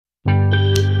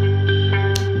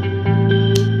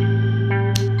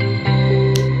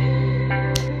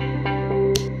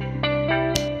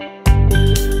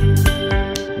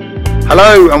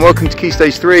Hello and welcome to Key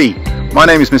Stage 3. My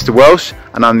name is Mr. Welsh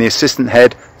and I'm the assistant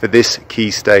head for this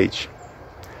key stage.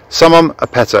 Summum a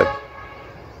petto.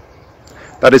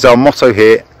 That is our motto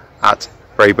here at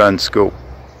Braeburn School.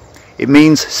 It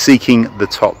means seeking the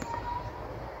top.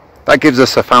 That gives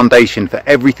us a foundation for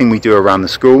everything we do around the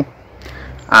school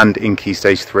and in Key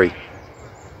Stage 3.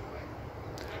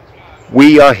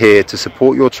 We are here to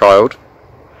support your child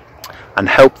and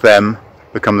help them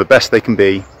become the best they can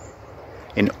be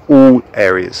in all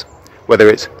areas, whether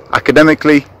it's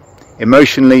academically,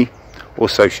 emotionally or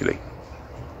socially.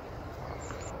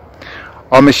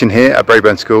 Our mission here at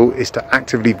Braeburn School is to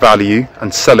actively value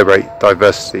and celebrate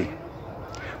diversity,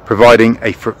 providing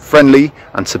a friendly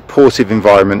and supportive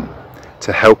environment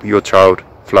to help your child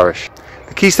flourish.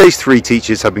 The Key Stage 3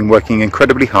 teachers have been working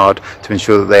incredibly hard to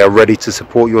ensure that they are ready to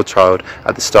support your child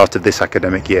at the start of this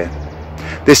academic year.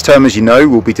 This term, as you know,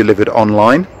 will be delivered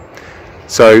online.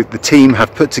 So the team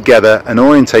have put together an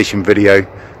orientation video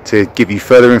to give you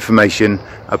further information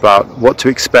about what to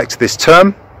expect this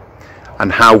term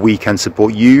and how we can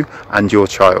support you and your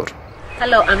child.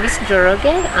 Hello, I'm Miss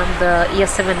Joroge. I'm the Year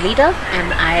 7 leader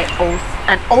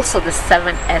and also the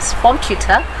 7S form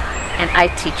tutor, and I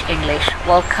teach English.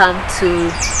 Welcome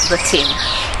to the team.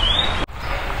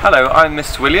 Hello, I'm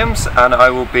Mr. Williams and I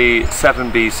will be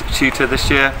 7B's tutor this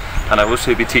year, and I will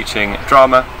also be teaching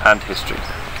drama and history.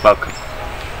 Welcome.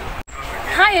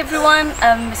 Hi everyone,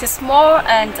 I'm Mrs. Moore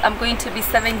and I'm going to be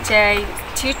 7J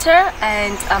tutor,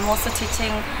 and I'm also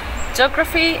teaching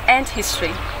geography and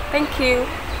history. Thank you.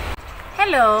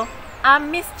 Hello,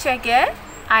 I'm Miss Chege.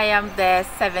 I am the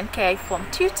 7K form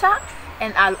tutor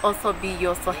and I'll also be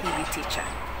your Swahili teacher.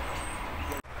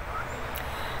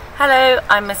 Hello,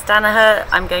 I'm Miss Danaher.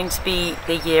 I'm going to be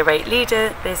the Year 8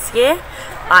 leader this year.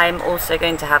 I'm also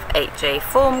going to have 8J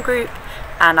form group,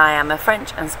 and I am a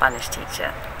French and Spanish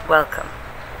teacher. Welcome.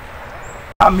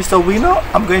 I'm Mr. Wino.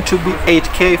 I'm going to be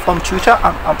 8K form tutor.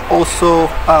 I'm also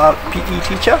a PE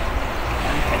teacher.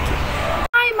 Thank you.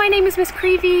 Hi, my name is Miss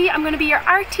Creevy. I'm going to be your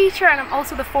art teacher and I'm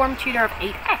also the form tutor of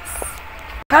 8S.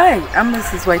 Hi, I'm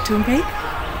Mrs. Waitumbi.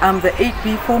 I'm the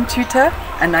 8B form tutor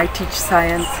and I teach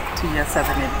science to Year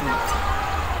 7 and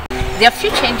 8. There are a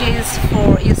few changes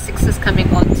for Year 6s coming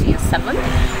on to Year 7.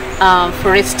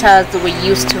 For instance, we're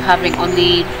used to having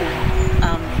only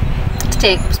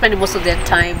spending most of their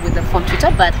time with the form tutor,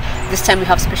 but this time we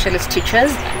have specialist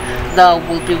teachers that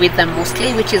will be with them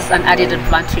mostly, which is an added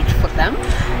advantage for them.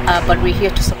 But we're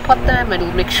here to support them and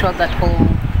we'll make sure that all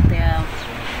their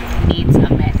needs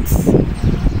are met.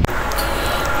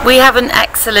 We have an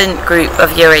excellent group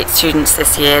of Year 8 students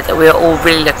this year that we are all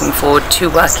really looking forward to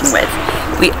working with.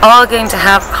 We are going to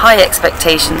have high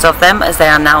expectations of them as they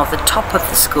are now the top of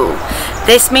the school.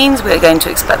 This means we are going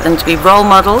to expect them to be role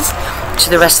models to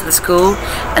the rest of the school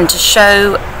and to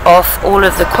show off all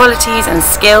of the qualities and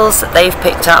skills that they've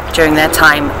picked up during their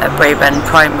time at Braeburn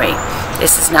Primary.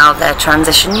 This is now their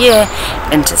transition year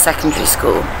into secondary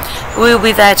school. We will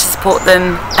be there to support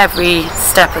them every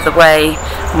step of the way,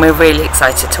 and we're really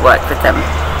excited to work with them.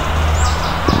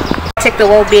 Take the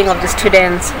well-being of the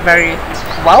students very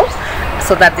well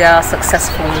so that they are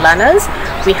successful learners.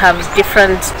 We have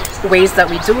different ways that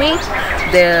we do it.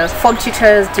 The form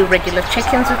tutors do regular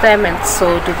check-ins with them, and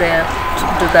so do the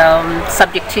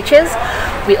subject teachers.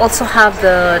 We also have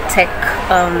the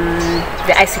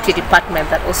ICT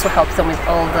department that also helps them with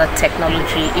all the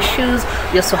technology issues.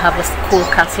 We also have a school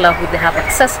counselor who they have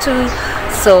access to.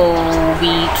 So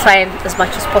we try as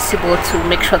much as possible to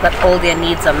make sure that all their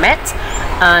needs are met.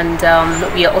 And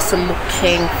we are also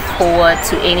looking forward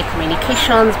to any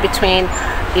communications between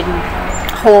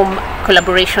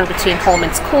collaboration between home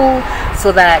and school,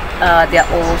 so that they're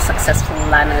all successful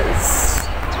learners.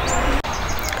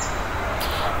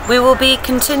 We will be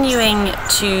continuing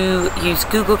to use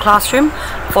Google Classroom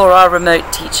for our remote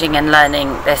teaching and learning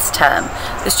this term.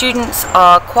 The students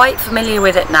are quite familiar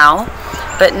with it now,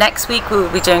 but next week we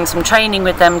will be doing some training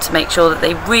with them to make sure that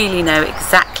they really know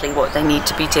exactly what they need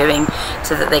to be doing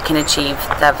so that they can achieve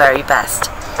their very best.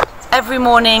 Every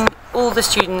morning all the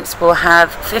students will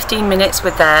have 15 minutes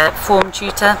with their form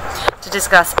tutor to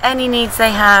discuss any needs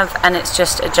they have, and it's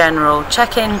just a general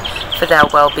check-in for their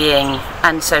well-being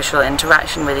and social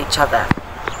interaction with each other.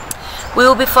 We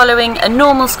will be following a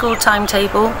normal school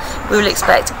timetable. We will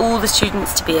expect all the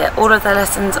students to be at all of their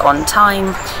lessons on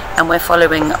time, and we're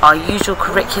following our usual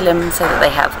curriculum so that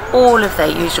they have all of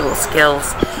their usual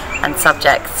skills and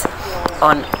subjects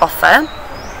on offer.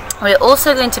 We're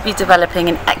also going to be developing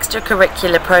an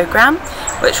extracurricular program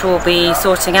which we'll be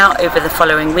sorting out over the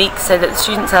following week so that the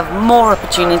students have more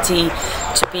opportunity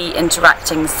to be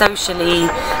interacting socially,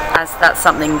 as that's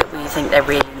something that we think they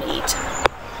really need.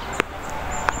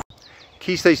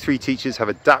 Key Stage 3 teachers have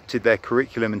adapted their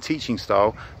curriculum and teaching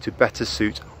style to better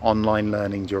suit online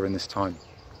learning during this time.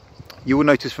 You will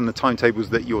notice from the timetables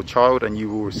that your child and you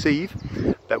will receive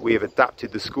that we have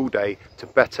adapted the school day to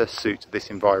better suit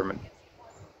this environment.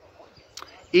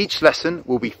 Each lesson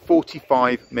will be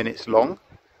 45 minutes long,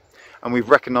 and we've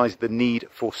recognised the need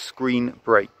for screen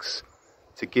breaks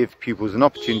to give pupils an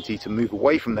opportunity to move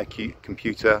away from their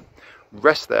computer,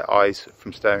 rest their eyes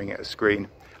from staring at a screen,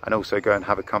 and also go and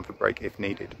have a comfort break if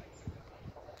needed.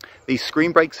 These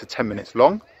screen breaks are 10 minutes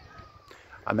long,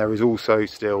 and there is also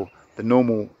still the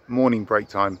normal morning break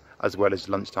time as well as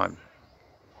lunchtime.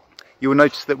 You will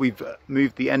notice that we've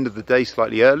moved the end of the day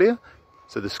slightly earlier,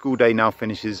 so the school day now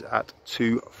finishes at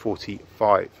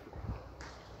 2:45.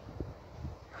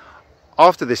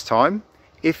 After this time,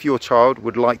 if your child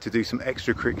would like to do some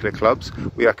extracurricular clubs,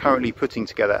 we are currently putting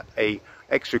together a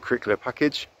extracurricular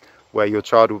package where your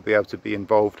child will be able to be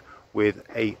involved with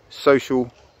a social,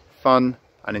 fun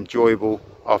and enjoyable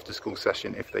after school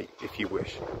session if you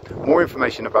wish. More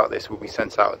information about this will be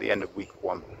sent out at the end of week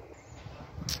 1.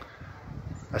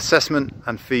 Assessment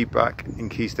and feedback in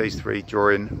Key Stage 3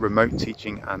 during remote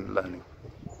teaching and learning.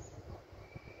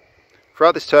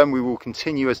 Throughout this term we will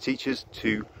continue as teachers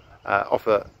to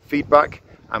offer feedback,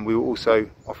 and we will also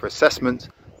offer assessment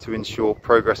to ensure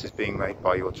progress is being made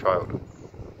by your child.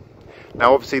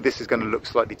 Now obviously this is going to look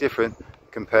slightly different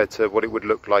compared to what it would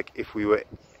look like if we were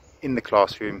in the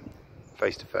classroom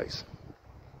face to face.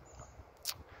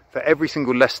 For every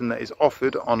single lesson that is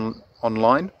offered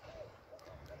online,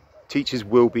 teachers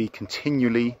will be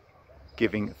continually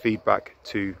giving feedback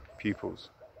to pupils.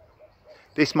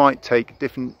 This might take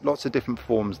lots of different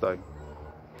forms though.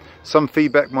 Some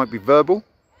feedback might be verbal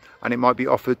and it might be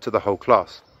offered to the whole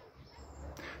class.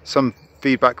 Some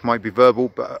feedback might be verbal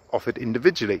but offered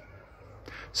individually.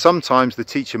 Sometimes the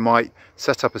teacher might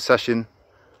set up a session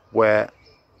where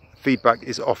feedback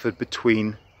is offered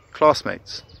between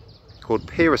classmates, called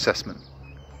peer assessment.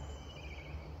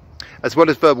 As well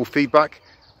as verbal feedback,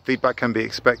 feedback can be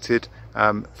expected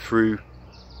through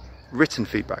written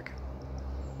feedback.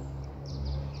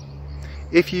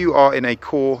 If you are in a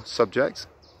core subject,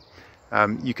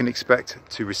 you can expect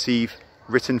to receive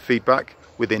written feedback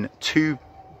within 2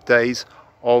 days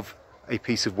of a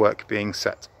piece of work being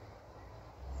set.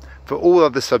 For all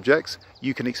other subjects,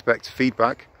 you can expect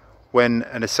feedback when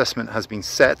an assessment has been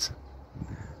set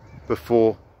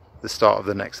before the start of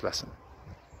the next lesson.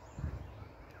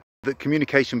 The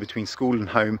communication between school and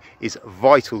home is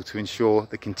vital to ensure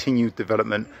the continued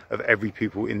development of every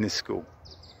pupil in this school.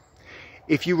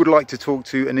 If you would like to talk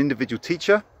to an individual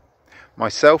teacher,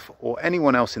 myself or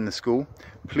anyone else in the school,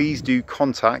 please do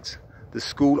contact the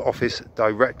school office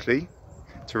directly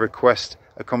to request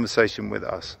a conversation with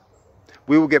us.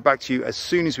 We will get back to you as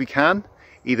soon as we can,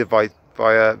 either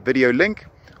via video link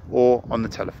or on the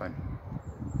telephone.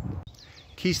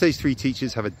 Key Stage 3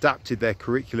 teachers have adapted their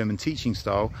curriculum and teaching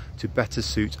style to better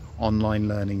suit online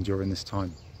learning during this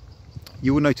time.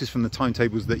 You will notice from the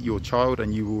timetables that your child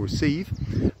and you will receive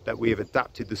that we have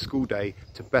adapted the school day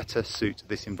to better suit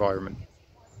this environment.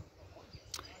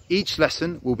 Each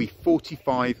lesson will be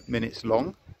 45 minutes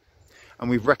long, and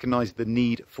we've recognised the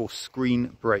need for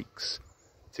screen breaks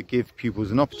to give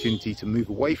pupils an opportunity to move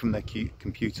away from their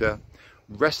computer,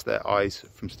 rest their eyes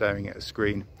from staring at a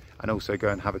screen, and also go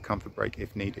and have a comfort break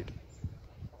if needed.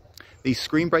 These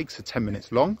screen breaks are 10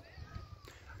 minutes long,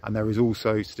 and there is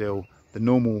also still the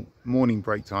normal morning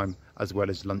break time as well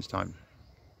as lunchtime.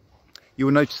 You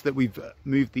will notice that we've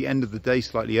moved the end of the day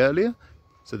slightly earlier,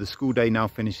 so the school day now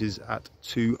finishes at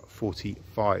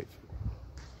 2:45.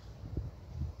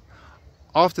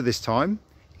 After this time,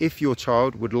 if your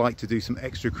child would like to do some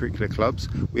extracurricular clubs,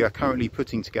 we are currently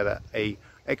putting together a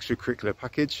extracurricular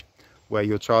package where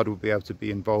your child will be able to be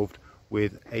involved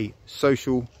with a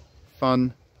social,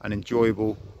 fun and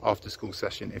enjoyable after school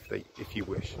session if you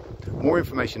wish. More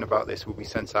information about this will be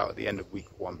sent out at the end of week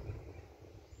 1.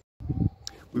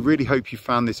 We really hope you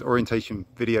found this orientation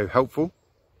video helpful,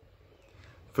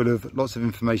 full of lots of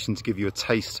information to give you a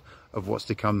taste of what's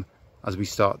to come as we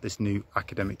start this new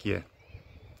academic year.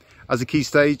 As a Key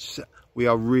Stage, we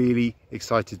are really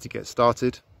excited to get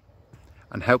started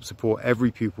and help support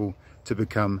every pupil to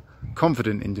become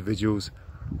confident individuals,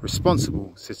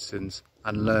 responsible citizens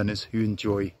and learners who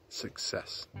enjoy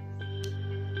success.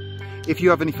 If you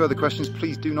have any further questions,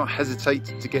 please do not hesitate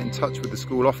to get in touch with the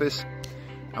school office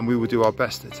and we will do our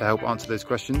best to help answer those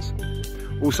questions.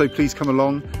 Also, please come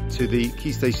along to the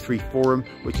Key Stage 3 forum,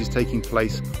 which is taking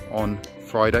place on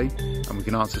Friday, and we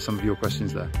can answer some of your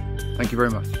questions there. Thank you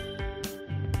very much.